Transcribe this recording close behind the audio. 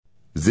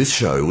This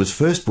show was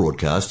first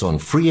broadcast on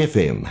Free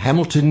FM,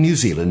 Hamilton, New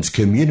Zealand's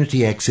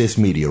community access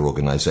media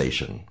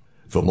organisation.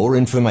 For more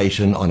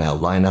information on our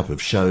lineup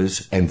of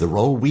shows and the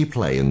role we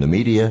play in the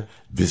media,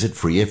 visit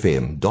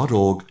freefm.org.nz.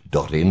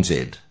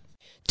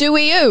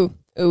 Do-wee-oo,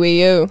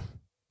 ooey-oo,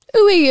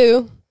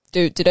 ooey-oo,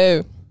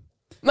 do-do-do.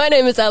 My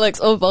name is Alex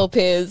of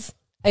Volpez.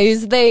 I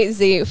use they,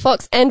 ze,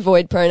 fox and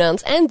void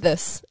pronouns, and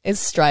this is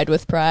Stride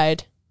with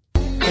Pride.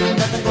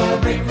 Nothing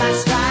gonna break my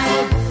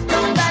stride.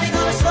 Nobody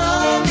gonna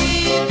slow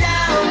me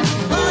down.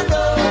 Oh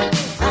no,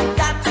 I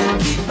got to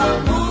keep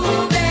on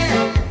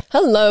moving.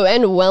 Hello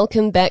and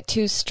welcome back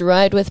to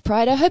Stride with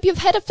Pride. I hope you've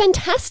had a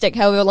fantastic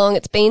however long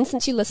it's been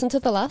since you listened to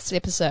the last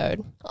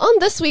episode. On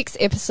this week's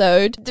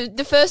episode,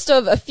 the first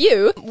of a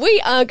few,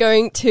 we are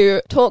going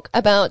to talk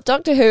about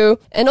Doctor Who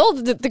and all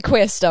the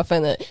queer stuff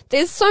in it.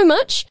 There's so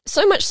much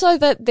so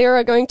that there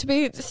are going to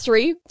be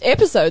 3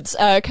 episodes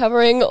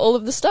covering all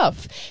of the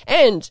stuff.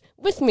 And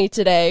with me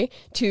today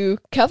to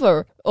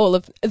cover all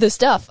of the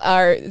stuff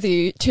are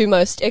the 2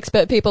 most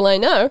expert people I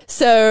know.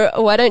 So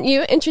why don't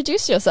you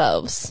introduce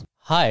yourselves?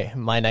 Hi,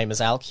 my name is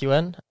Al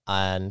Kewen,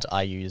 and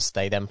I use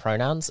they-them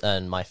pronouns,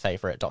 and my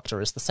favourite Doctor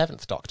is the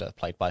 7th Doctor,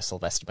 played by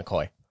Sylvester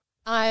McCoy.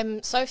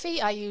 I'm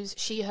Sophie, I use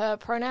she/her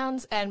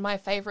pronouns, and my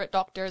favourite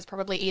Doctor is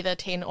probably either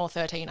 10 or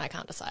 13, I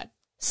can't decide.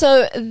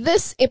 So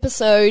this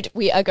episode,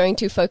 we are going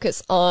to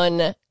focus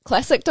on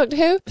classic Doctor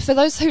Who. For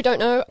those who don't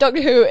know,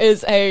 Doctor Who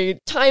is a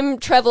time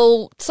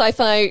travel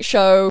sci-fi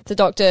show. The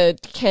Doctor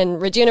can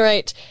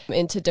regenerate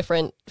into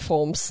different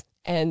forms,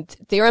 and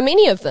there are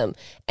many of them.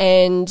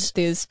 And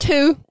there's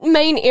 2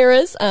 main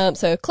eras,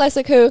 so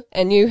Classic Who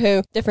and New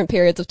Who, different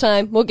periods of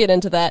time. We'll get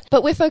into that.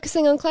 But we're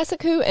focusing on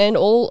Classic Who and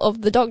all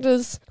of the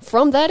Doctors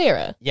from that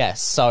era.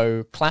 Yes,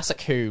 so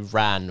Classic Who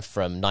ran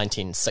from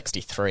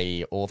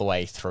 1963 all the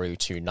way through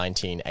to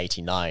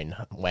 1989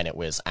 when it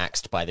was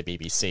axed by the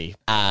BBC.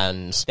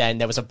 And then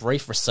there was a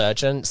brief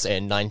resurgence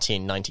in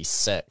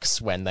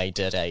 1996 when they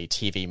did a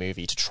TV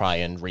movie to try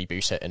and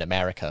reboot it in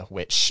America,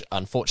 which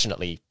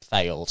unfortunately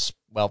failed.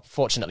 Well,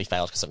 fortunately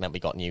failed because it meant we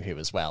got New Who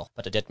as well,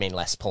 but it did mean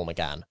less Paul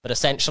McGann. But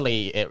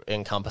essentially, it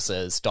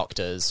encompasses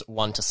Doctors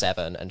 1 to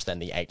 7, and then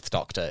the 8th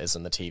Doctor is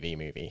in the TV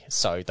movie.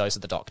 So those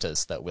are the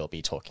Doctors that we'll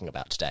be talking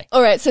about today.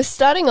 All right, so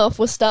starting off,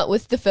 we'll start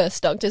with the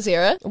first Doctor's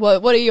era.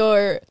 What are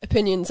your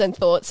opinions and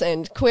thoughts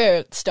and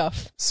queer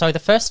stuff? So the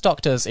first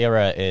Doctor's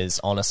era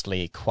is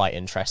honestly quite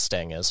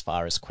interesting as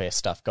far as queer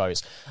stuff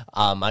goes.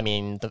 I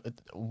mean, the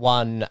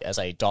one as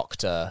a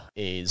Doctor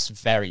is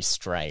very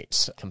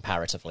straight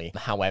comparatively.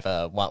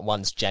 However,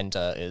 one's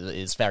gender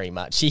is very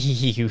much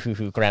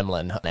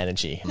gremlin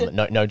energy.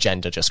 No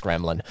gender, just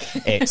gremlin.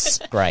 It's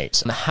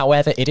great.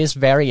 However, it is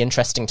very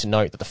interesting to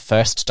note that the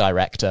first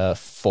director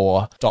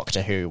for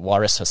Doctor Who,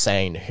 Waris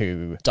Hussein,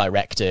 who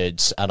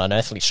directed An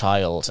Unearthly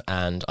Child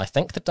and I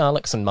think The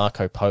Daleks and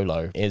Marco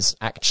Polo, is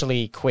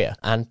actually queer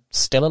and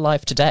still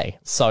alive today.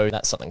 So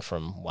that's something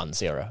from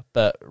One's era.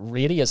 But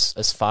really,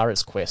 as far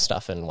as queer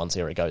stuff in One's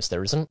era goes,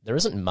 there isn't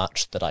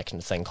much that I can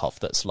think of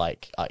that's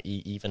like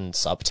even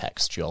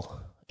subtextual.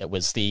 It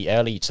was the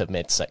early to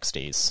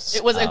mid-60s.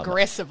 It was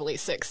aggressively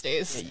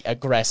 60s.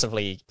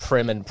 Aggressively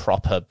prim and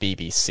proper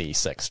BBC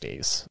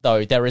 60s.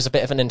 Though there is a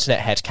bit of an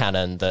internet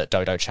headcanon that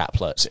Dodo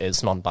Chaplet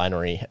is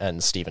non-binary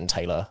and Stephen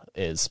Taylor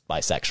is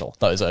bisexual.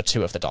 Those are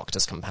 2 of the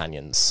Doctor's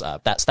companions.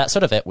 That's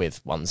sort of it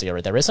with One's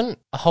era. There isn't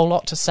a whole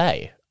lot to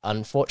say,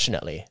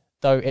 unfortunately.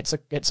 Though it's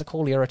a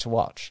cool era to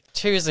watch.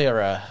 2's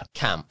era,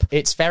 camp.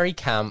 It's very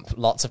camp,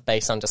 lots of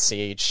base under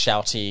siege,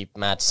 shouty,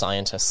 mad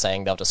scientists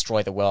saying they'll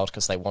destroy the world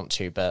because they want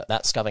to, but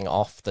that's going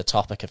off the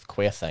topic of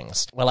queer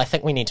things. Well, I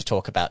think we need to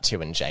talk about 2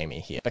 and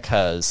Jamie here,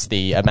 because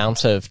the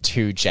amount of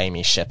 2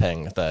 Jamie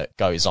shipping that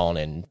goes on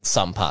in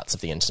some parts of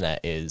the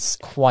internet is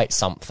quite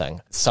something.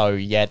 So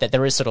yeah,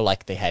 there is sort of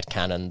like the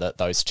headcanon that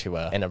those 2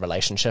 are in a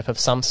relationship of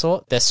some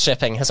sort. This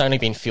shipping has only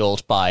been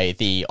fueled by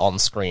the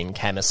on-screen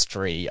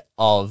chemistry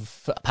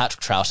of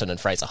Patrick Troughton and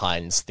Fraser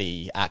Hines,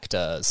 the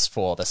actors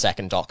for the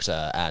 2nd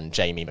Doctor and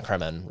Jamie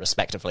McCrimmon,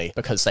 respectively,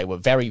 because they were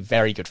very,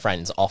 very good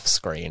friends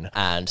off-screen,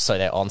 and so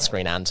their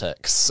on-screen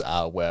antics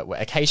were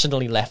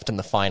occasionally left in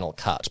the final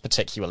cut,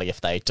 particularly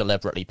if they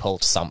deliberately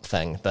pulled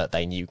something that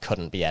they knew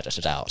couldn't be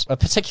edited out. A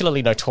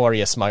particularly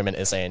notorious moment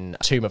is in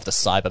Tomb of the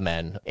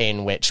Cybermen,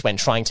 in which, when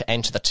trying to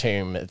enter the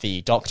tomb,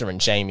 the Doctor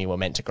and Jamie were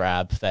meant to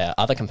grab their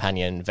other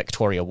companion,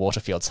 Victoria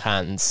Waterfield's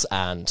hands,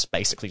 and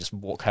basically just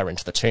walk her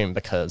into the tomb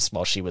because,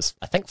 well, she was,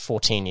 I think,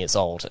 14 years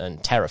old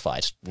and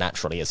terrified,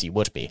 naturally, as you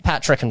would be.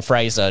 Patrick and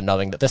Fraser,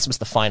 knowing that this was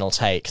the final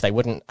take, they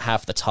wouldn't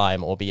have the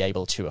time or be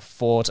able to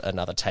afford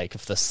another take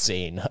of this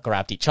scene,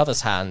 grabbed each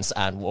other's hands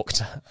and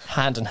walked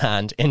hand in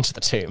hand into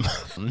the tomb.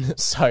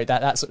 So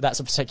that's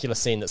a particular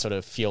scene that sort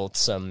of fueled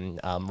some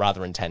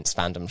rather intense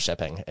fandom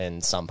shipping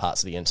in some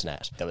parts of the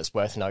internet. It was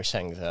worth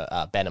noting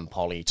that Ben and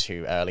Polly,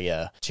 two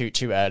earlier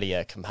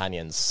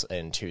companions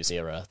in 2's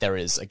era, there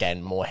is,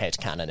 again, more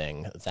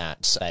headcanoning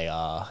that they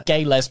are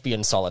gay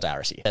lesbian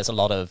solidarity. There's a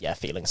lot of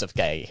feelings of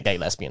gay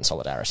lesbian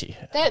solidarity.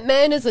 That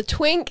man is a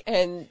twink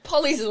and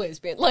Polly's a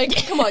lesbian. Like,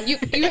 come on, you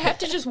have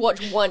to just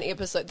watch one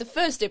episode. The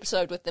first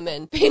episode with them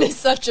in. Ben is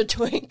such a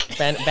twink.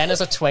 Ben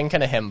is a twink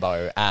and a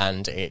himbo,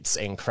 and it's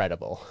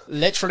incredible.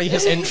 Literally,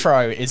 his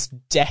intro is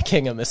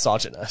decking a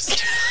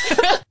misogynist.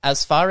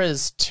 As far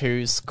as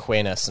Two's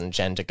queerness and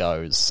gender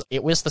goes,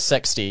 it was the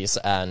 60s,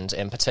 and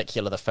in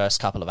particular the first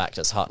couple of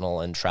actors,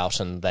 Hartnell and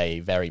Troughton, they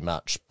very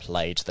much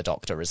played the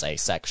Doctor as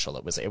asexual.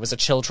 It was a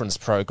children's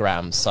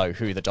program, so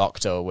who the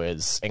Doctor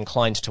was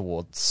inclined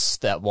towards,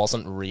 that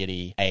wasn't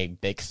really a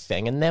big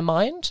thing in their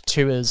mind.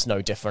 Two is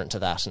no different to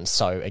that, and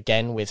so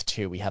again with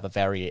Two we have a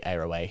very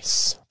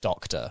Aeroace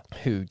Doctor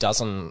who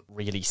doesn't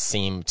really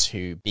seem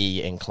to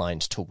be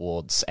inclined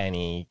towards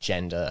any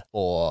gender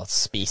or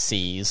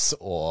species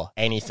or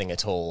anything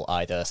at all,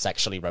 either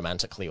sexually,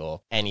 romantically,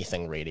 or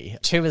anything really.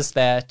 Two is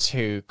there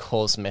to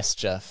cause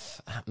mischief,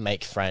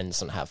 make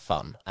friends, and have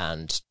fun,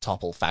 and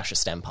topple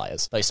fascist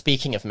empires. Though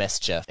speaking of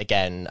mischief,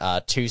 again,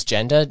 Two's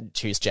gender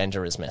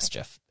is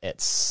mischief.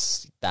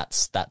 That's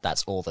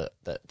all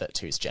that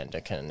Two's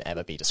gender can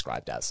ever be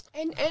described as.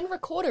 And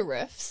recorder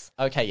riffs.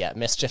 Okay, yeah,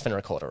 mischief and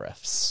recorder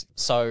riffs.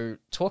 So,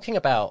 talking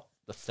about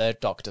the Third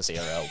Doctor's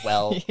era,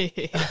 well,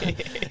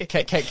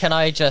 can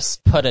I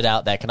just put it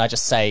out there? Can I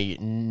just say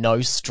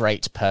no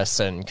straight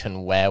person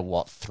can wear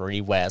what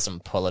 3 wears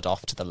and pull it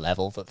off to the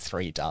level that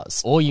 3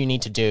 does? All you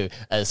need to do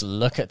is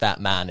look at that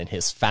man in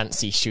his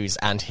fancy shoes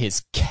and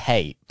his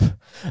cape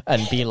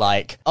and be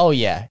like, oh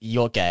yeah,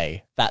 you're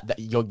gay.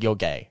 You're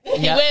gay.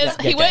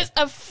 He wears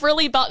a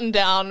frilly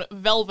button-down,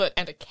 velvet,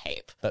 and a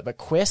cape. But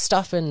queer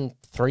stuff in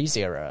 3's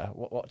era,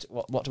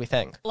 what do we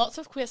think? Lots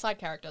of queer side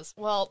characters.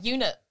 Well,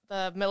 UNIT,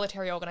 the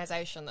military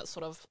organisation that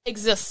sort of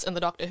exists in the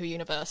Doctor Who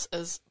universe,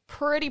 is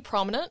pretty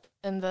prominent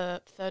in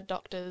the Third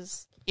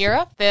Doctor's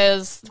era.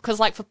 Because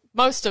like for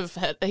most of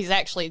it, he's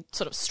actually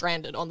sort of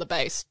stranded on the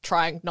base,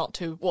 trying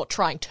to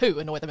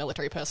annoy the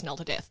military personnel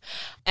to death.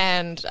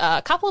 And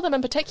a couple of them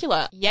in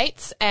particular,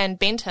 Yates and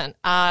Benton,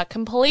 are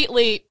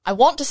completely, I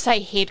want to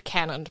say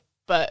headcanoned,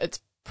 but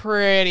it's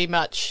pretty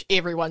much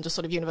everyone just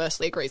sort of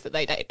universally agrees that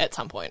they date at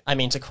some point. I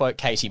mean, to quote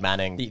Katie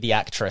Manning, the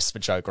actress for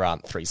Jo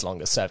Grant, 3's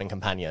longest serving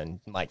companion,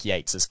 Mike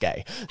Yates, is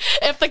gay.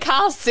 If the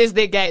cast says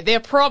they're gay, they're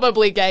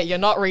probably gay. You're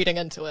not reading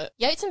into it.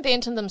 Yates and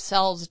Benton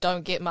themselves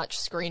don't get much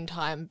screen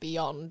time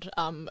beyond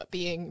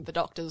being the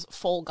Doctor's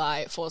fall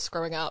guy for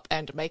screwing up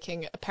and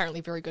making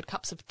apparently very good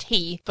cups of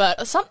tea.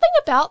 But something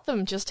about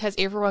them just has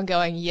everyone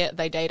going, yeah,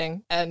 they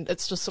dating. And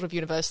it's just sort of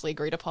universally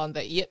agreed upon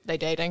that, yep, they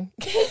dating.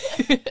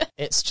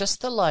 It's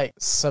just the, like,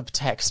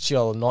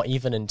 subtextual, not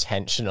even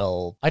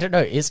intentional. I don't know,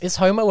 is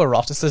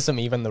homoeroticism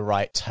even the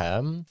right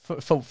term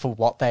for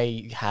what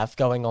they have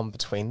going on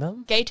between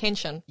them? Gay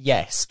tension.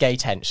 Yes, gay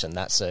tension.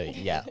 That's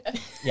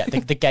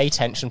the gay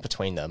tension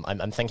between them.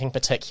 I'm thinking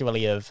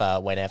particularly of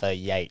whenever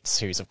Yates,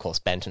 who's of course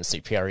Benton's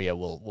superior,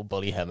 will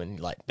bully him,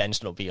 and like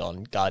Benton will be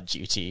on guard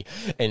duty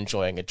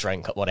enjoying a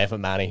drink at whatever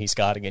manor he's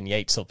guarding, and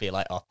Yates will be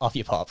like, oh, off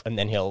you pop, and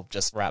then he'll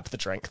just grab the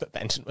drink that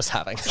Benton was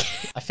having.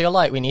 I feel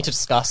like we need to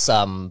discuss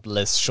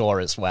Liz Shaw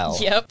as well.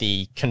 Yep.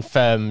 The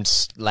confirmed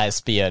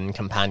lesbian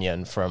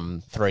companion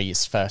from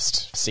 3's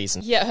first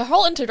season. Yeah, her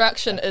whole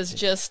introduction is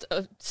just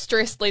a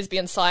stressed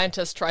lesbian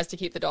scientist tries to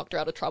keep the Doctor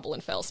out of trouble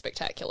and fails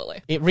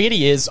spectacularly. It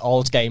really is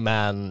old gay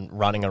man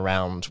running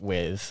around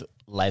with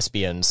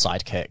lesbian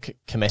sidekick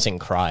committing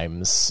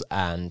crimes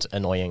and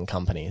annoying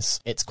companies.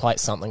 It's quite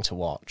something to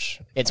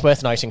watch. It's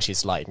worth noting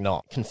she's like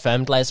not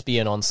confirmed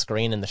lesbian on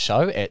screen in the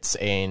show. It's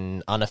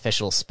in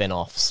unofficial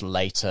spin-offs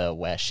later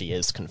where she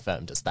is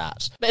confirmed as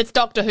that. But it's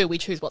Doctor Who, we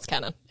choose what's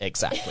canon.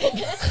 Exactly.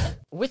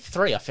 With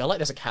 3, I feel like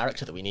there's a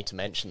character that we need to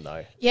mention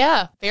though.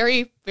 Yeah,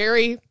 very,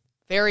 very,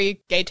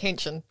 very gay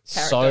tension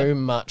character. So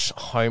much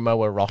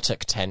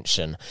homoerotic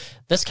tension.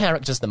 This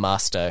character's the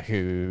Master,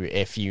 who,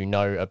 if you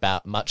know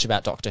much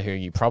about Doctor Who,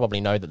 you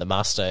probably know that the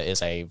Master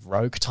is a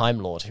rogue Time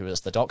Lord who is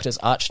the Doctor's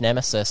arch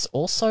nemesis.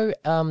 Also,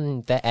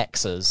 they're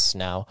exes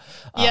now.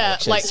 Yeah,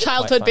 like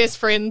childhood best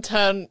friend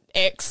turn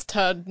ex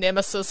turn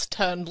nemesis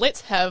turn let's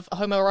have a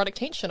homoerotic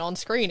tension on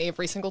screen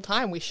every single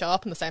time we show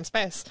up in the same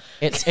space.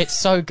 It's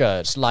so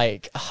good.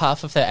 Like,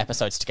 half of their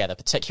episodes together,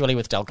 particularly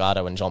with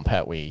Delgado and Jon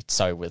Pertwee,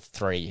 so with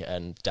 3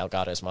 and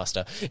Delgado's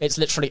Master, it's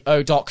literally,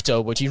 oh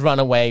Doctor, would you run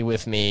away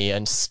with me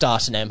and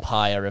start an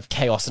empire of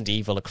chaos and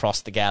evil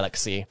across the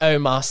galaxy? Oh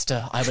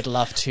Master, I would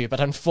love to, but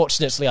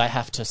unfortunately I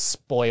have to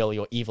spoil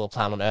your evil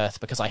plan on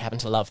Earth because I happen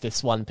to love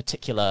this one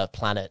particular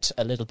planet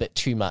a little bit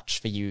too much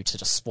for you to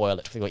just spoil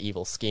it with your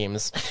evil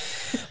schemes.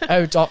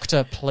 Oh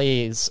Doctor,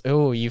 please.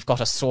 Oh, you've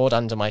got a sword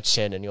under my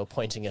chin and you're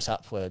pointing it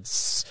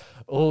upwards.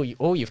 Oh,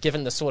 you've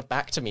given the sword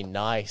back to me.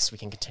 Nice. We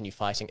can continue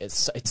fighting.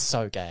 It's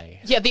so gay.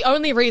 Yeah, the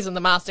only reason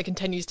the Master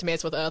continues to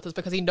mess with Earth is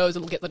because he knows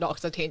it'll get the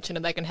Doctor's attention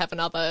and they can have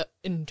another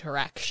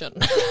interaction.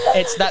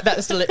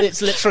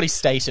 It's literally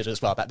stated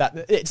as well.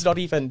 That it's not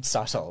even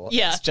subtle.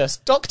 Yeah. It's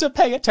just, Doctor,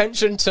 pay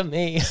attention to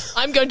me.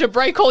 I'm going to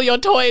break all your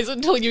toys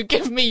until you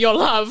give me your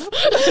love.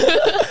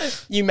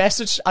 I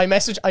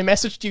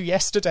messaged you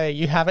yesterday.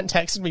 You haven't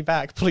texted me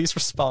back. Please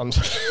respond.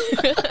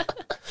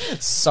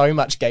 So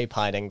much gay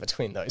pining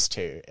between those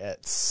two.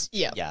 It's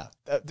Yeah.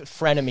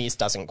 Frenemies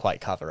doesn't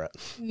quite cover it.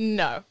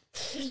 No.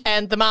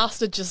 And the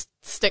Master just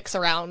sticks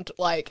around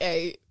like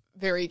a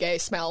very gay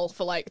smell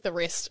for like the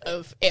rest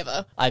of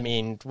ever. I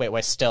mean,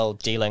 we're still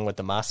dealing with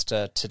the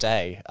Master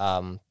today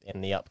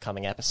in the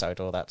upcoming episode,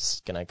 or that's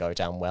going to go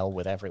down well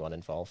with everyone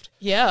involved.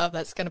 Yeah,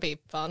 that's going to be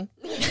fun.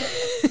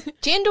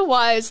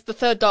 Gender-wise, the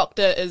Third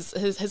Doctor is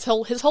his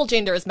whole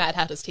gender is Mad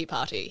Hatter's Tea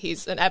Party.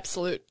 He's an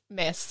absolute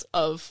mess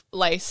of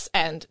lace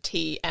and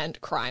tea and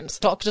crimes.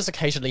 Doctors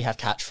occasionally have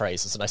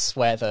catchphrases, and I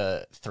swear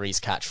the Three's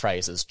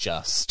catchphrase is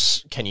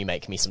just, "Can you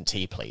make me some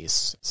tea,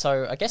 please?"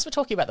 So I guess we're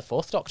talking about the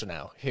Fourth Doctor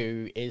now,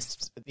 who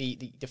is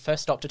the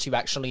first Doctor to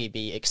actually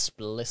be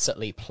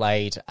explicitly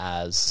played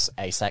as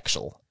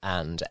asexual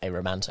and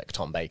aromantic.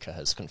 Tom Baker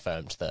has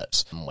confirmed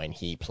that when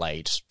he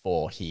played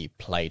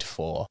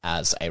for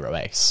as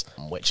aroace,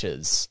 which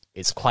is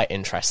quite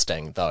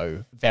interesting,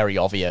 though very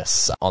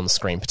obvious on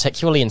screen,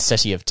 particularly in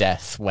City of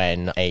Death,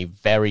 when a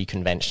very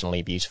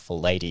conventionally beautiful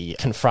lady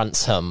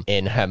confronts him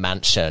in her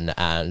mansion,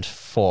 and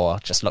Four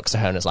just looks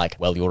at her and is like,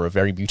 "Well, you're a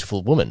very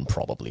beautiful woman,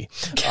 probably,"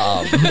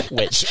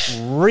 which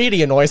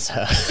really annoys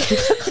her.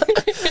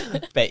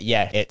 But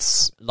yeah,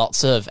 it's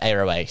lots of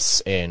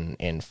aroace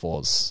in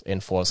Four's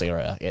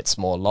era. It's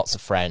more lots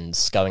of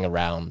friends going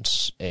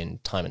around in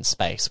time and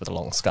space with a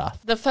long scarf.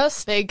 The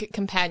first big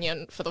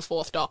companion for the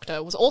Fourth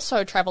Doctor was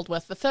also travelled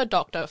with the Third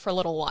Doctor for a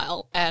little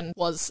while and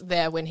was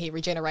there when he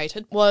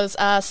regenerated, was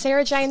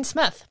Sarah Jane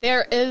Smith.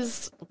 There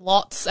is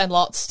lots and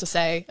lots to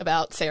say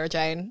about Sarah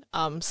Jane.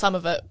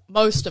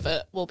 Most of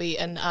it will be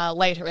in a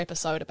later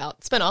episode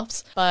about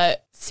spin-offs,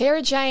 but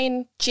Sarah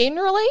Jane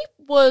generally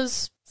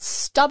was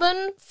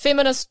stubborn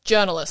feminist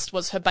journalist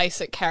was her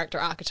basic character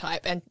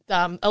archetype, and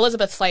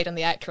Elizabeth Sladen,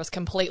 the actress,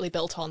 completely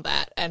built on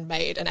that and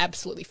made an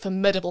absolutely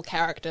formidable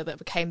character that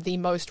became the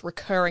most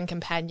recurring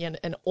companion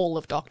in all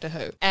of Doctor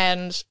Who.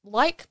 And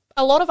like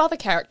a lot of other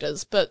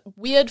characters, but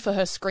weird for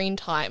her screen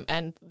time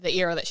and the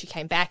era that she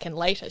came back in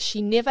later,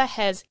 she never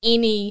has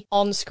any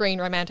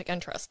on-screen romantic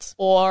interests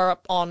or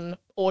on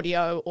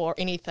audio or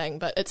anything,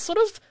 but it's sort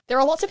of, there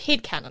are lots of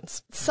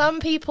headcanons.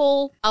 Some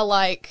people are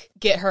like,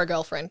 get her a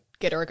girlfriend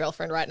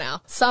right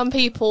now. Some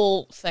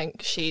people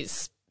think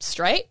she's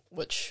straight,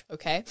 which,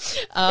 okay.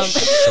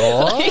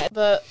 Sure.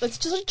 But it's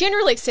just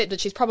generally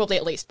accepted she's probably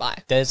at least bi.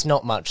 There's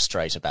not much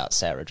straight about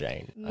Sarah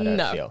Jane, I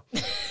don't feel.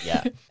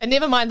 Yeah. And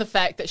never mind the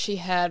fact that she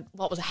had,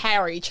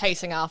 Harry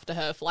chasing after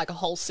her for like a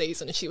whole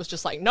season, and she was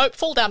just like, nope,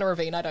 fall down a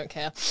ravine, I don't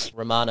care.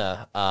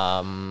 Romana,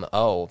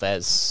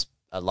 there's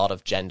a lot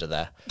of gender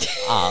there.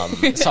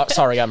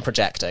 Sorry, I'm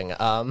projecting.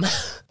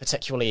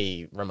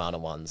 Particularly Romana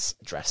 1's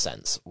dress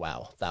sense.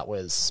 Wow, that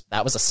was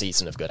a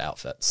season of good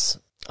outfits.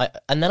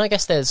 And then I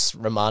guess there's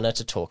Romana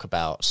to talk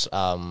about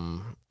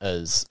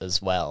as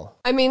well.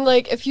 I mean,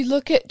 like, if you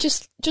look at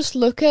just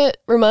look at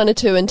Romana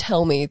 2 and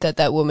tell me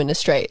that woman is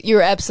straight,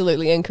 you're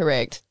absolutely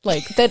incorrect.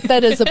 Like,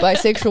 that is a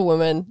bisexual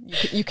woman.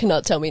 You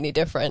cannot tell me any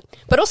different.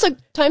 But also,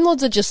 Time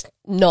Lords are just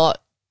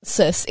not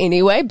cis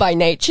anyway, by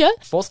nature.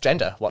 Fourth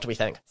gender, what do we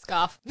think?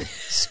 Scarf.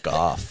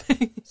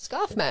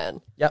 Scarf man.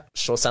 Yep,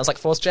 sure sounds like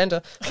Four's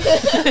gender.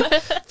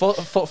 Four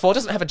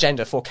doesn't have a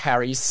gender. Four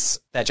carries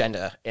their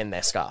gender in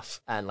their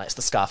scarf and lets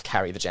the scarf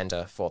carry the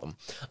gender for them.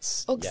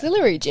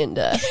 Auxiliary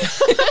gender.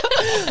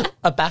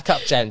 A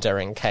backup gender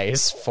in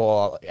case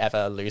Four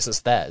ever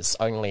loses theirs.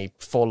 Only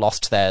Four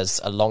lost theirs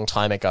a long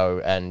time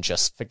ago and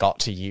just forgot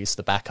to use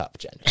the backup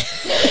gender.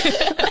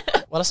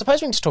 Well, I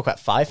suppose we can just talk about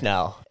 5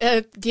 now.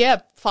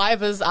 Yeah,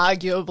 5 is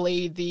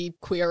arguably the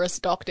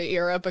queerest Doctor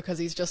era because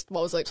he's just,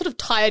 sort of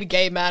tired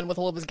gay man with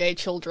all of his gay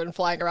children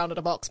flying around in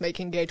a box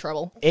making gay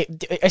trouble.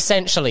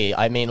 Essentially,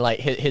 I mean, like,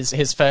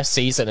 his first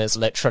season is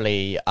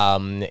literally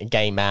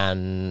gay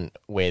man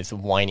with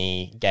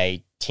whiny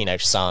gay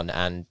teenage son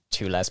and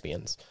 2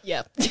 lesbians.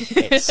 Yeah.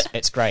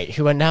 It's great.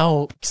 Who are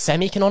now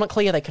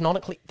semi-canonically? Are they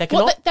canonically? They're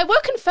they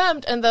were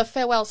confirmed in the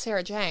Farewell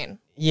Sarah Jane.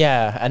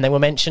 Yeah, and they were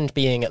mentioned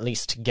being at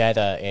least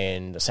together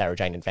in the Sarah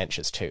Jane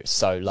Adventures too.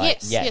 So, like,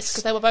 yes,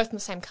 because they were both in the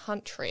same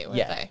country,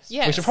 weren't they?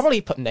 Yes. We should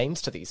probably put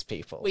names to these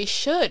people. We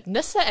should.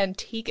 Nissa and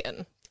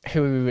Tegan.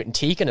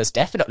 Tegan is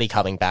definitely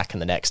coming back in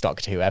the next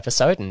Doctor Who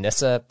episode, and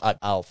Nissa,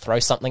 I'll throw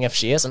something if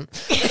she isn't.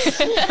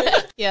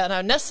 Yeah,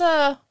 no,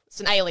 Nissa is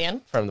an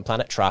alien. From the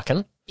planet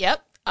Traken.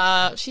 Yep.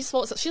 She's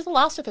the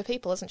last of her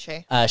people, isn't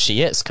she?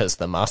 She is, because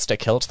the Master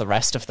killed the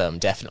rest of them.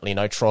 Definitely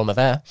no trauma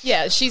there.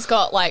 Yeah, she's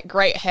got, like,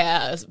 great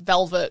hair,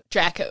 velvet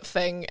jacket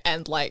thing,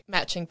 and, like,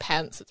 matching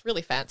pants. It's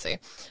really fancy.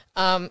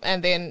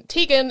 And then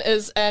Tegan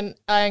is an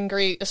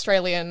angry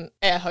Australian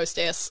air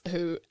hostess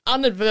who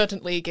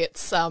inadvertently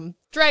gets,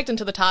 dragged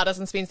into the TARDIS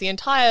and spends the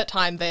entire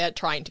time there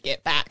trying to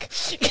get back.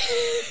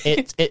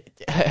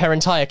 Her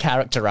entire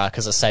character arc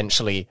is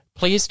essentially,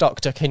 please,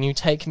 Doctor, can you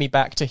take me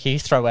back to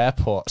Heathrow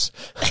Airport?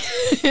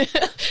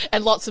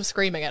 And lots of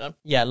screaming at him.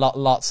 Yeah,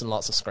 lots and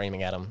lots of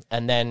screaming at him.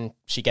 And then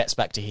she gets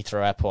back to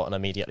Heathrow Airport and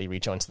immediately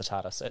rejoins the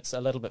TARDIS. It's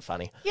a little bit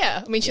funny.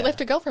 Yeah, I mean, she left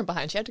her girlfriend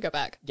behind. She had to go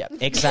back. Yeah,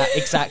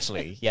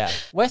 exactly. Yeah.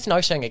 Worth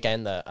noting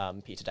again that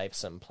Peter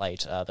Davison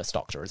played this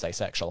Doctor as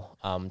asexual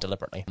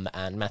deliberately.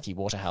 And Matthew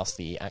Waterhouse,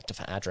 the actor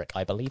for Adric,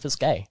 I believe is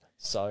gay.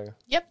 So,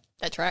 Yep,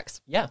 that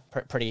tracks. yeah,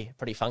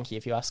 pretty funky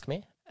if you ask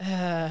me.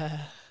 Are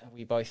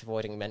we both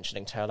avoiding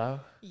mentioning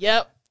Turlough?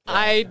 Yep.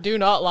 I do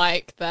not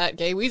like that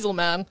gay weasel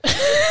man.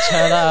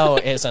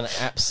 Turlough is an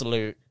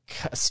absolute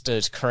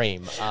custard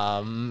cream.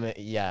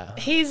 Yeah.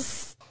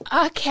 He's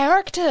a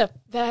character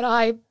that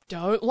I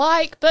don't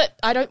like, but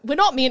we're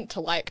not meant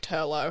to like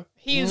Turlough.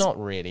 He's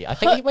Not really. I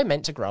think we're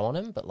meant to grow on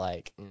him, but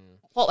like...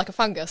 what, like a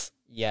fungus?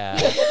 Yeah.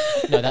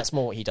 No, that's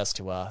more what he does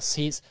to us.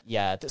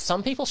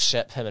 Some people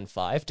ship him in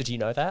 5. Did you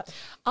know that?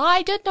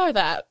 I did know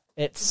that.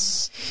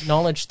 It's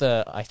knowledge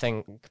that I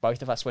think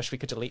both of us wish we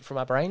could delete from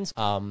our brains.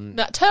 Now,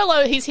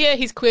 Turlough, he's here,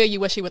 he's queer, you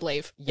wish he would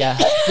leave. Yeah,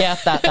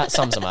 that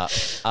sums him up.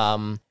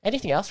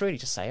 Anything else really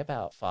to say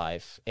about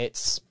 5?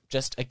 It's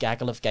just a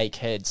gaggle of gay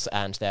kids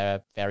and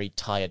their very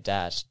tired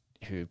dad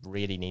who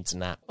really needs a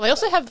nap. Well, they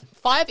also have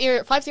 5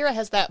 Era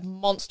has that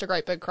monster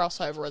great big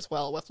crossover as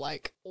well with,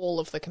 like, all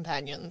of the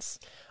companions.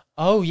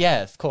 Oh,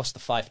 yeah, of course, the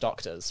 5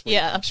 Doctors. We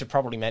Yeah. should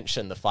probably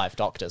mention the 5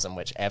 Doctors in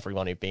which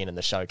everyone who'd been in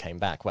the show came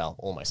back. Well,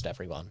 almost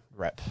everyone.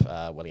 Rep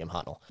William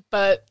Hartnell.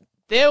 But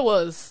there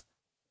was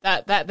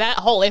that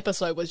whole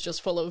episode was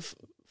just full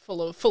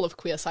of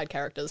queer side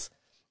characters.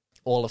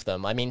 All of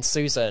them. I mean,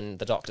 Susan,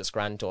 the Doctor's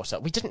granddaughter.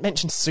 We didn't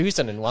mention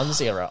Susan in one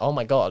Zero. Oh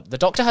my god. The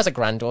Doctor has a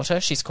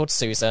granddaughter. She's called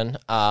Susan.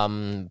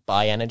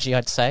 Bi energy,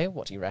 I'd say.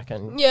 What do you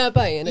reckon? Yeah,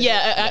 by energy.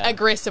 Yeah,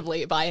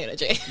 aggressively by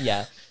energy.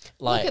 Yeah.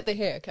 Look at the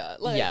haircut.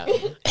 Like, Yeah.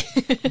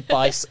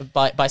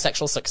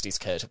 Bisexual 60s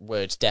kid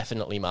would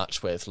definitely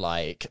match with,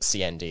 like,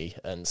 CND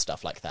and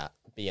stuff like that.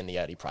 Be in the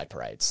early Pride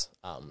parades.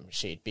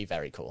 She'd be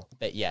very cool.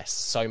 But yes,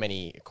 so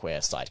many queer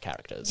side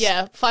characters.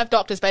 Yeah, 5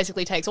 Doctors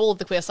basically takes all of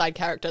the queer side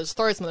characters,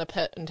 throws them in a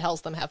pit, and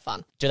tells them have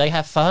fun. Do they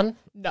have fun?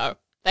 No.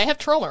 They have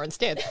trauma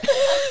instead.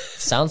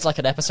 Sounds like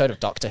an episode of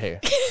Doctor Who.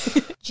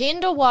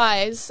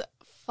 Gender-wise,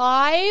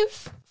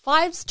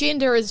 5's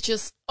gender is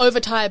just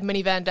overtired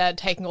minivan dad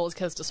taking all his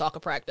kids to soccer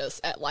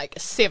practice at like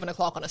 7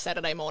 o'clock on a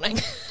Saturday morning.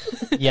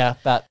 Yeah,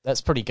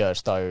 that's pretty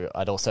good, though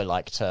I'd also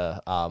like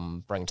to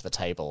bring to the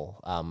table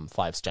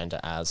 5's gender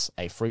as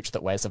a fruit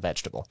that wears a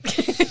vegetable.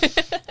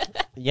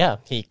 Yeah,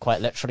 he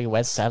quite literally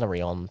wears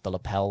celery on the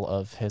lapel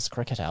of his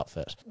cricket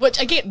outfit.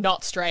 Which, again,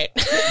 not straight.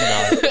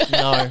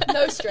 No,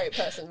 no straight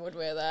person would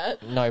wear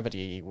that.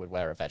 nobody would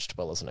wear a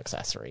vegetable as an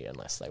accessory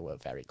unless they were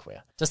very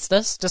queer. Does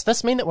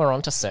this mean that we're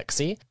on to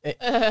sexy?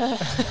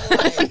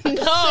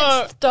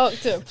 No!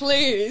 Doctor,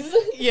 please.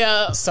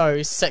 Yeah.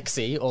 So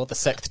sexy, or the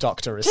Sixth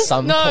Doctor as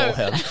some no.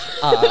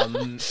 call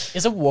him,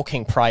 is a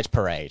walking pride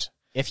parade.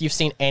 If you've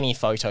seen any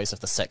photos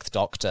of the Sixth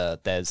Doctor,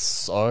 there's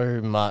so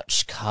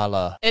much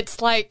colour.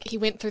 It's like he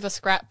went through the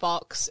scrap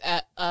box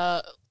at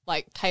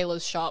like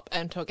Taylor's shop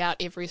and took out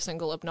every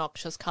single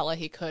obnoxious colour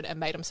he could and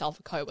made himself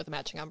a coat with a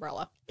matching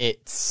umbrella.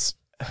 It's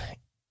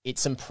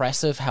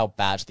impressive how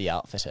bad the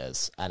outfit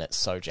is, and it's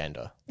so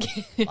gender.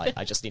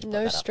 I just need to put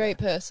No that up straight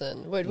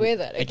person would wear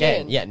that there.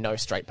 again. Yeah, no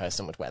straight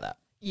person would wear that.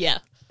 Yeah.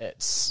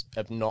 It's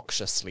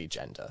obnoxiously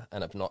gender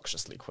and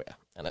obnoxiously queer,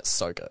 and it's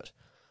so good.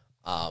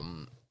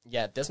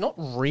 Yeah, there's not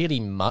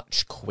really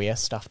much queer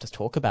stuff to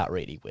talk about,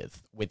 really,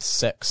 with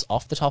 6.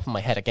 Off the top of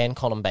my head, again,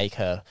 Colin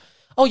Baker...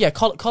 Oh, yeah,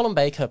 Colin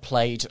Baker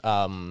played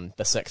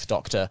the Sixth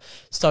Doctor.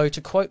 So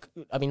to quote...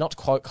 I mean, not to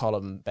quote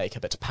Colin Baker,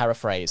 but to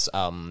paraphrase,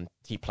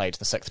 he played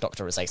the Sixth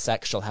Doctor as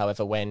asexual.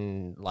 However,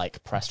 when,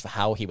 like, pressed for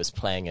how he was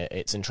playing it,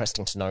 it's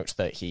interesting to note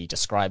that he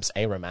describes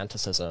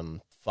aromanticism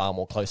far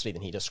more closely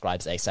than he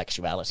describes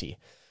asexuality,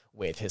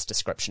 with his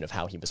description of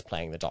how he was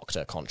playing the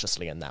Doctor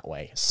consciously in that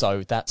way.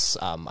 So that's,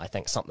 I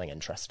think, something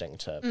interesting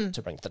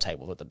to bring to the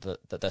table,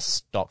 that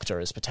this Doctor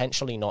is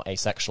potentially not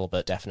asexual,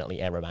 but definitely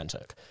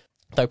aromantic.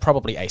 Though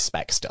probably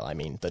aspec still. I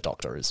mean, the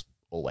Doctor is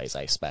always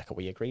aspec. Are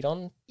we agreed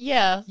on?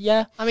 Yeah.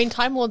 Yeah. I mean,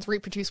 Time Lords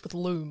reproduce with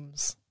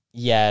looms.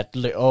 Yeah,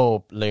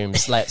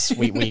 looms.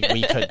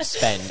 We could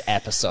spend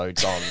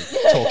episodes on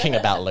talking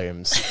about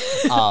looms.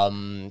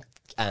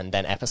 And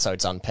then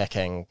episodes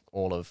unpicking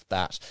all of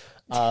that.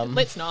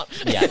 Let's not.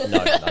 Yeah,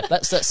 no.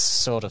 Let's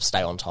sort of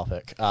stay on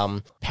topic.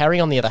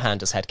 Perry, on the other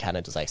hand, is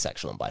headcanoned as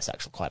asexual and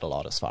bisexual quite a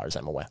lot, as far as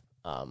I'm aware.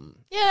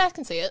 Yeah, I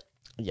can see it.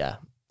 Yeah,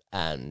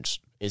 and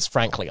is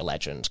frankly a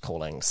legend,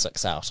 calling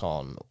 6 out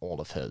on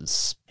all of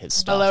his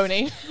stuff.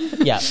 Baloney.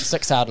 Yeah,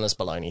 6 out on his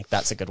baloney.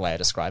 That's a good way of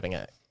describing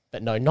it.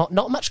 But no,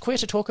 not much queer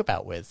to talk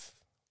about with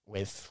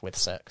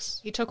 6.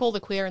 He took all the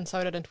queer and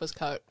sewed it into his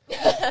coat.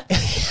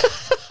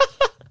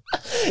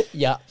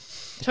 Yeah.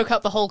 Took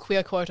up the whole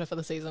queer quota for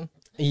the season.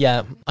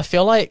 Yeah, I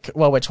feel like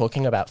while we're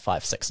talking about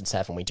 5, 6, and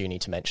 7, we do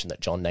need to mention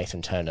that John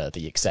Nathan Turner,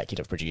 the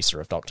executive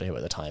producer of Doctor Who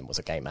at the time, was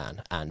a gay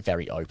man, and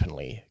very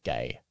openly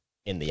gay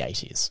in the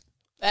 80s.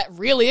 That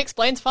really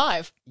explains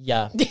 5.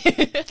 Yeah,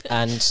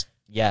 and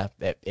yeah,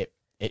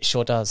 it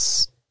sure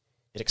does.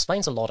 It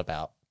explains a lot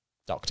about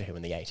Doctor Who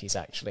in the 80s,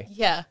 actually.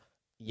 Yeah.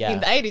 Yeah. I mean,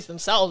 the 80s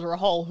themselves were a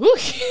whole...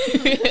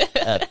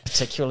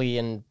 Particularly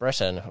in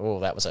Britain. Oh,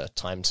 that was a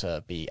time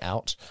to be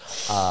out.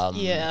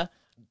 yeah.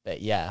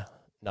 But yeah,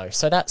 no.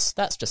 So that's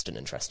just an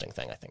interesting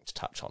thing, I think, to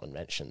touch on and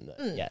mention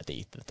that. Yeah,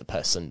 the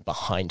person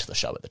behind the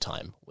show at the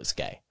time was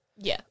gay.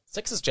 Yeah.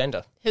 Six's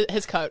gender.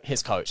 His coat.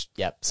 His coat.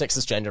 Yeah,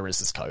 Six's gender is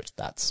his coat.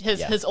 That's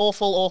His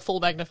awful, awful,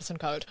 magnificent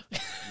coat.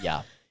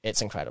 Yeah,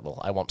 it's incredible.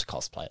 I want to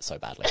cosplay it so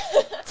badly.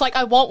 It's like,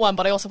 I want one,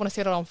 but I also want to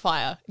set it on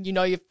fire. You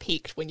know you've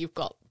peaked when you've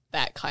got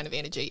that kind of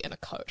energy in a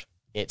coat.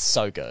 It's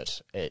so good.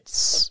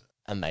 It's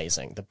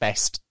amazing. The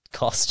best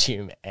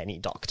costume any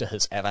Doctor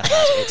has ever had.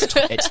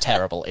 It's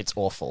terrible. It's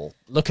awful.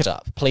 Look it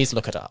up. Please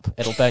look it up.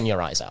 It'll burn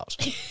your eyes out.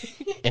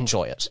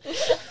 Enjoy it.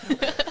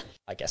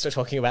 I guess we're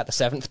talking about the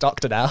 7th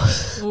Doctor now.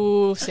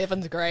 Ooh,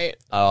 7's great.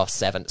 Oh,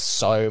 7.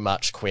 So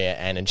much queer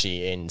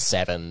energy in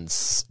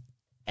 7's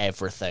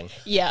everything.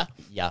 Yeah.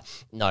 Yeah.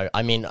 No,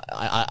 I mean,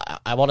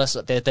 I want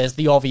to... There's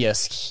the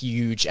obvious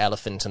huge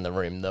elephant in the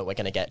room that we're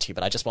going to get to,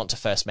 but I just want to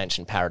first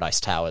mention Paradise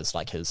Towers,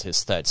 like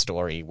his third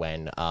story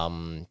when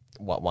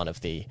one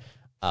of the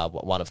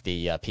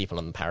people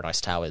in the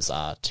Paradise Towers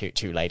are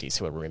two ladies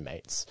who are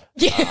roommates.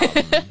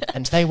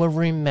 And they were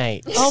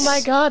roommates. Oh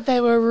my god, they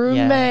were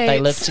roommates. Yeah, they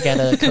live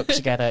together, cook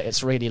together.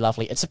 It's really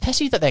lovely. It's a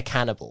pity that they're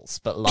cannibals,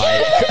 but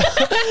like,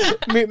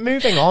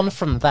 moving on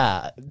from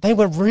that, they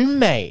were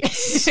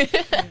roommates.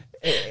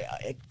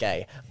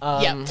 Gay.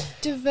 Yeah.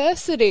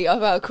 Diversity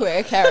of our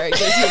queer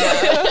characters, you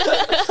know.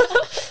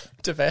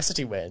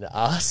 Diversity when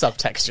our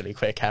subtextually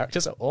queer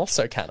characters are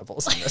also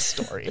cannibals in this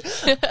story.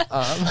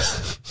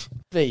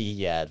 But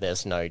yeah,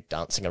 there's no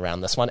dancing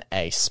around this one.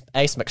 Ace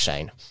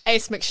McShane.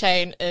 Ace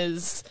McShane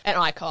is an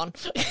icon.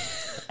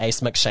 Ace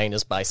McShane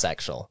is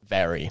bisexual.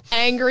 Very.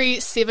 Angry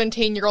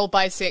 17-year-old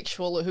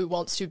bisexual who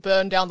wants to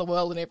burn down the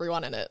world and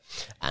everyone in it.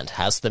 And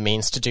has the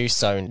means to do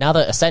so now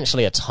that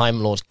essentially a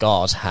Time Lord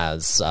god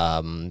has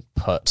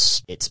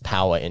put its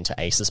power into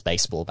Ace's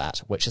baseball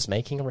bat, which is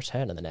making a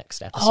return in the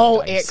next episode. Oh,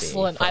 I see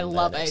excellent. from I the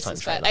love next time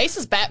Ace's bat. trailer.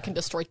 Ace's bat can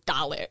destroy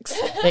Daleks.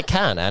 It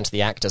can, and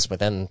the actors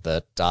within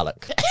the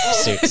Dalek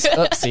suits.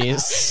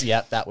 Oopsies.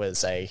 Yep, that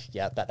was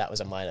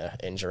a minor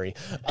injury.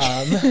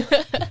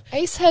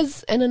 Ace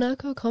has an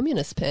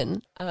anarcho-communist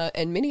pin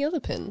and many other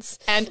pins.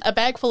 And a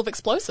bag full of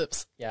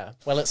explosives. Yeah.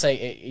 Well,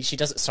 she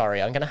does.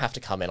 Sorry, I'm going to have to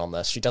come in on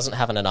this. She doesn't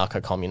have an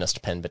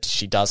anarcho-communist pin, but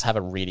she does have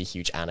a really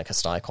huge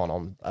anarchist icon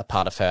on a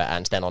part of her,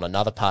 and then on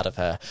another part of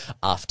her,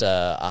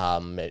 after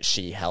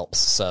she helps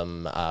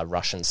some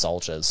Russian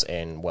soldiers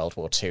in World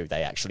War II,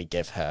 they actually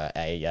give her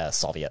a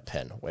Soviet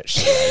pin, which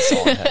she wears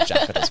on her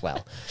jacket as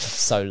well.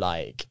 So,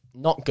 like,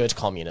 not good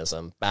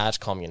communism, bad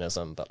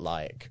communism, but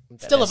like...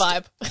 Still a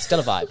vibe. Still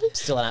a vibe.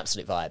 Still an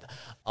absolute vibe.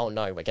 Oh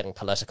no, we're getting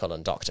political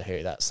in Doctor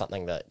Who. That's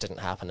something that didn't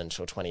happen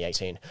until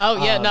 2018.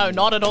 Oh yeah, no,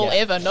 not at all,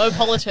 yeah. ever. No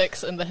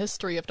politics in the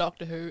history of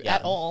Doctor Who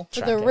at all. For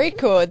the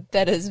record,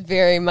 that is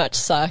very much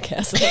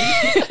sarcasm.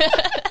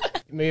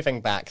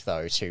 Moving back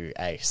though to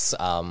Ace,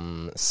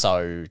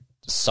 so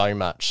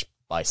much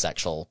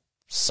bisexual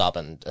sub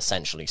and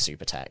essentially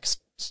super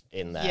text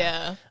in there.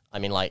 Yeah. I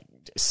mean, like,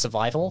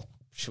 survival.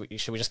 Should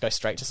we just go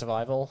straight to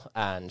survival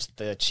and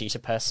the cheetah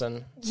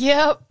person?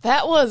 Yeah,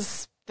 that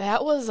was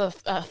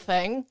a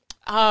thing.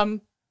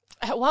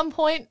 At one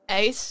point,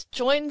 Ace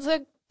joins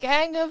a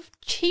gang of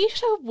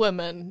cheetah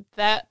women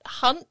that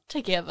hunt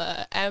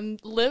together and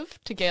live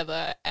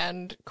together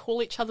and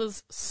call each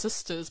other's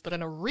sisters, but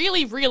in a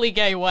really, really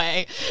gay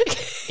way.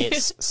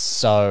 It's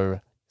so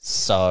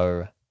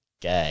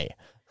gay.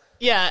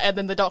 Yeah, and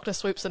then the Doctor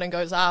swoops in and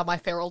goes, my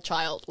feral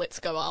child, let's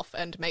go off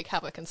and make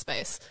havoc in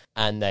space.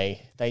 And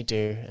they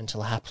do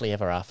until happily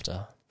ever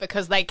after.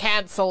 Because they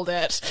cancelled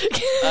it.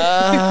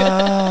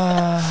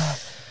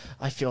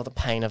 I feel the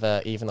pain of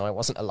it, even though I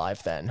wasn't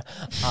alive then.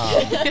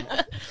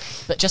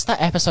 But just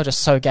that episode is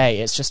so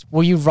gay. It's just,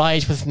 will you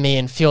ride with me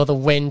and feel the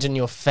wind in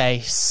your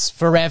face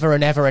forever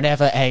and ever and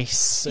ever,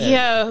 Ace?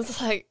 Yeah,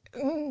 it's like,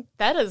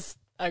 that is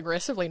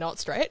aggressively not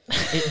straight.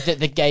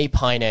 The gay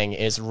pining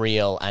is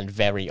real and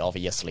very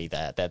obviously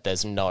there.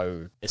 There's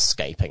no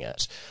escaping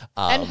it.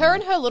 And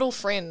her little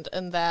friend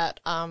in that,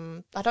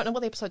 I don't know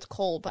what the episode's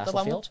called, but the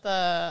one with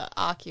the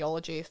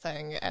archaeology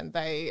thing, and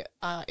they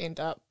end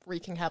up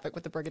wreaking havoc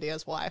with the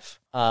Brigadier's wife.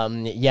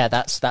 Yeah,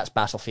 that's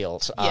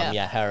Battlefield.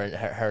 Yeah. Her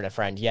and her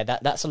friend. Yeah,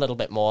 that's a little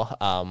bit more.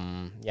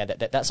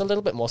 That's a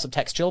little bit more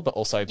subtextual, but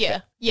also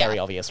very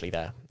obviously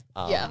there.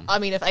 Yeah, I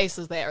mean, if Ace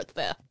is there, it's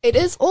there. It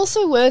is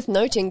also worth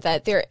noting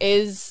that there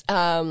is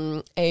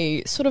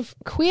a sort of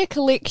queer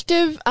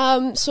collective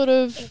sort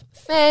of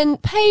fan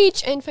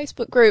page and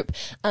Facebook group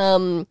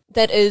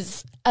that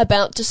is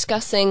about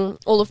discussing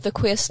all of the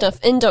queer stuff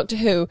in Doctor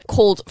Who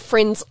called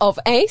Friends of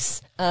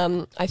Ace.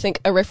 I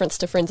think a reference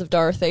to Friends of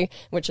Dorothy,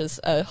 which is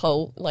a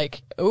whole,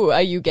 like, ooh,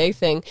 are you gay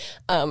thing,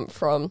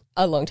 from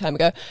a long time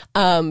ago.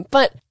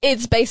 But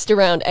it's based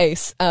around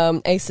Ace.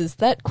 Ace is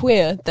that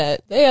queer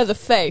that they are the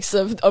face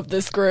of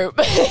this group.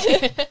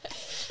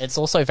 It's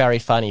also very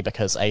funny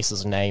because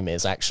Ace's name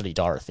is actually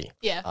Dorothy.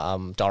 Yeah.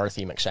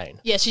 Dorothy McShane.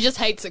 Yeah, she just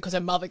hates it because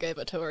her mother gave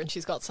it to her and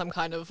she's got some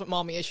kind of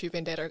mommy issue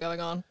vendetta going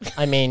on.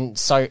 I mean,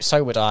 so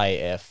would I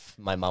if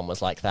my mum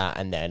was like that,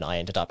 and then I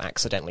ended up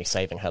accidentally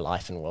saving her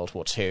life in World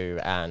War II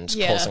and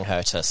Yeah. causing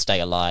her to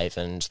stay alive,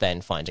 and then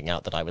finding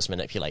out that I was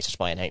manipulated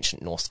by an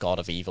ancient Norse god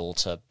of evil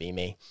to be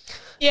me.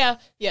 Yeah.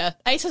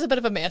 Ace is a bit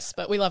of a mess,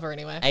 but we love her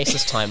anyway.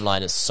 Ace's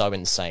timeline is so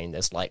insane.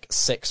 There's like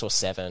 6 or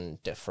 7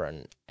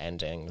 different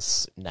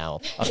endings now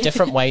of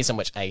different ways in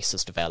which Ace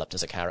has developed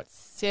as a character.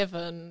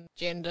 7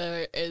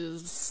 gender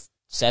is...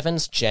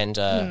 7's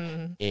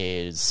gender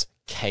is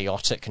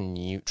chaotic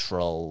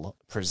neutral,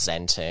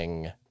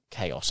 presenting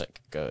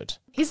chaotic good.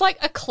 He's like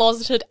a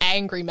closeted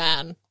angry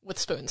man with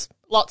spoons.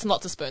 Lots and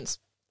lots of spoons.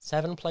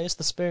 7 plays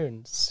the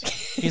spoons.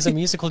 He's a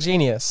musical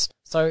genius.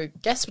 So,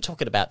 guess we're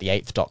talking about the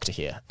 8th Doctor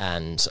here,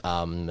 and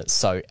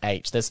so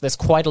 8. There's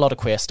quite a lot of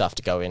queer stuff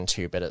to go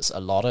into, but it's a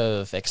lot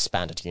of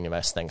expanded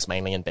universe things,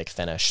 mainly in Big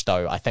Finish.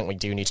 Though I think we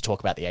do need to talk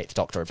about the 8th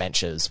Doctor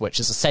Adventures, which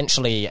is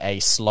essentially a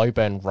slow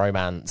burn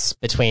romance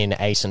between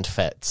 8 and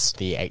Fitz,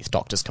 the 8th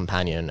Doctor's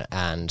companion,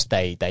 and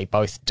they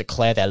both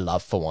declare their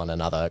love for one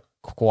another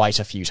quite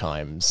a few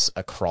times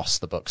across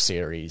the book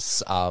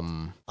series.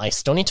 I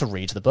still need to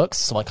read the books,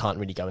 so I can't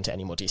really go into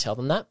any more detail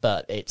than that,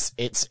 but it's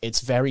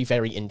very,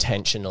 very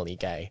intentionally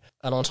gay.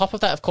 And on top of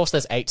that, of course,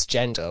 there's 8's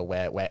gender,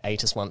 where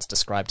 8 is once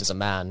described as a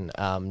man,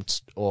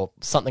 or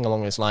something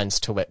along those lines,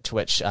 to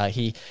which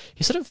he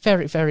sort of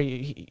very,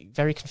 very,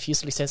 very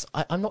confusedly says,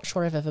 I'm not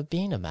sure I've ever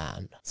been a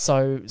man.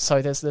 So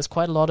there's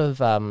quite a lot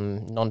of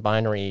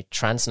non-binary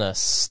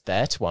transness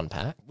there to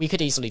unpack. We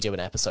could easily do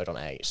an episode on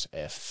 8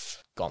 if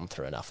gone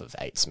through enough of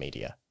 8's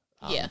media.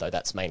 Yeah. Though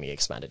that's mainly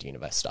expanded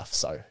universe stuff.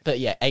 So, but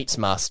yeah, 8's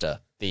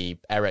master, the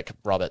Eric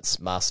Roberts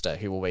master,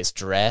 who always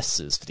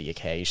dresses for the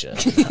occasion.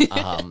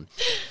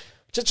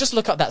 Just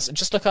look up that.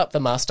 Just look up the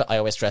master I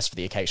always dress for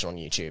the occasion on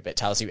YouTube. It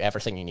tells you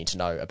everything you need to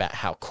know about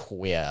how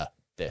queer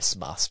this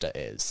master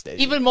is.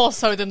 Even more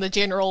so than the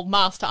general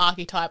master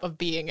archetype of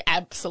being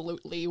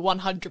absolutely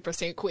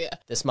 100% queer.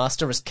 This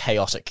master is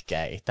chaotic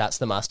gay. That's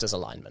the master's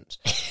alignment.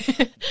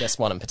 This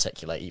one in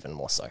particular, even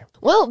more so.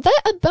 Well,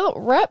 that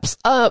about wraps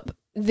up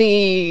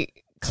the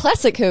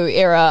classic Who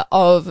era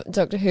of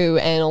Doctor Who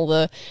and all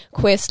the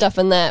queer stuff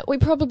in that. We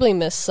probably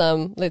missed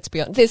some, let's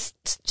be honest. There's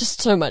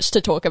just so much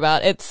to talk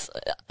about. It's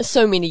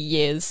so many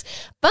years.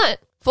 But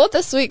for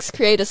this week's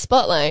Creator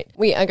Spotlight,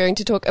 we are going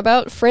to talk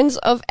about Friends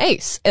of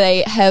Ace.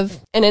 They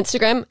have an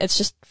Instagram, it's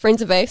just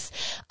Friends of Ace,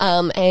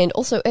 and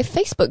also a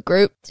Facebook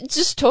group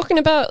just talking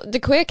about the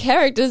queer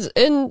characters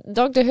in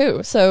Doctor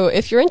Who. So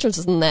if you're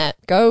interested in that,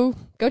 go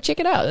check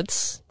it out.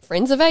 It's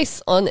Friends of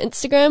Ace on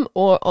Instagram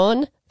or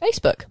on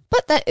Facebook.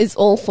 But that is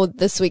all for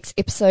this week's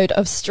episode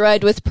of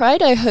Stride with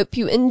Pride. I hope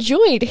you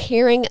enjoyed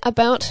hearing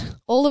about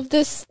all of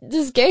this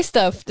gay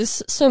stuff.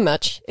 There's so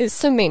much. There's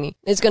so many.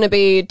 There's going to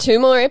be 2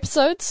 more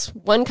episodes,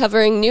 one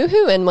covering New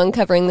Who and one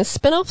covering the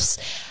spin-offs.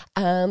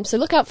 So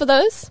look out for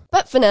those.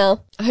 But for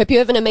now, I hope you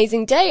have an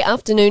amazing day,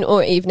 afternoon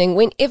or evening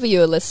whenever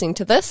you are listening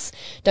to this.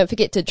 Don't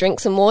forget to drink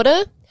some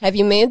water, have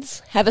your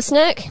meds, have a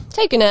snack,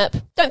 take a nap.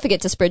 Don't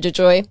forget to spread your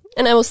joy.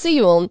 And I will see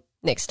you all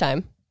next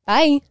time.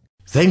 Bye.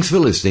 Thanks for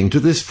listening to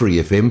this Free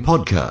FM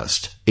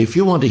podcast. If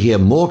you want to hear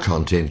more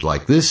content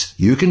like this,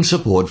 you can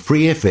support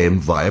Free FM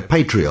via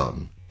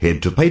Patreon.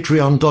 Head to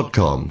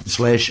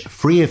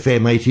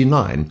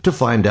patreon.com/freefm89 to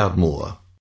find out more.